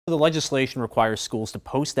The legislation requires schools to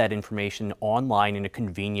post that information online in a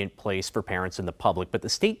convenient place for parents and the public, but the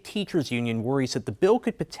state teachers union worries that the bill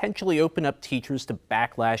could potentially open up teachers to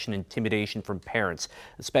backlash and intimidation from parents,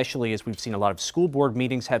 especially as we've seen a lot of school board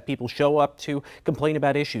meetings have people show up to complain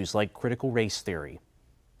about issues like critical race theory.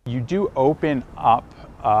 You do open up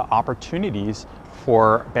opportunities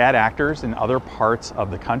for bad actors in other parts of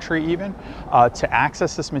the country even to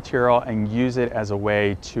access this material and use it as a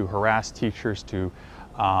way to harass teachers, to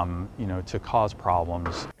cause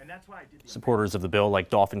problems. Supporters of the bill, like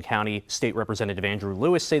Dauphin County State Representative Andrew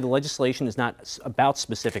Lewis, say the legislation is not about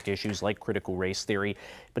specific issues like critical race theory,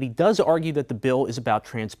 but he does argue that the bill is about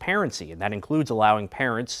transparency, and that includes allowing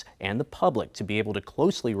parents and the public to be able to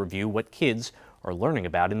closely review what kids are learning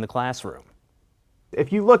about in the classroom.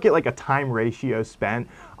 If you look at like a time ratio spent,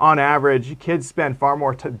 on average, kids spend far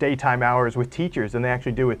more daytime hours with teachers than they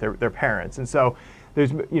actually do with their parents. And so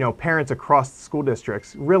there's, parents across the school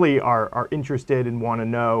districts really are interested and want to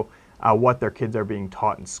know what their kids are being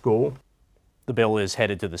taught in school. The bill is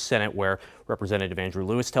headed to the Senate, where Representative Andrew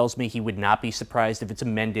Lewis tells me he would not be surprised if it's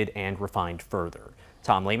amended and refined further.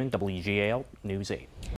 Tom Lehman, WGAL News 8.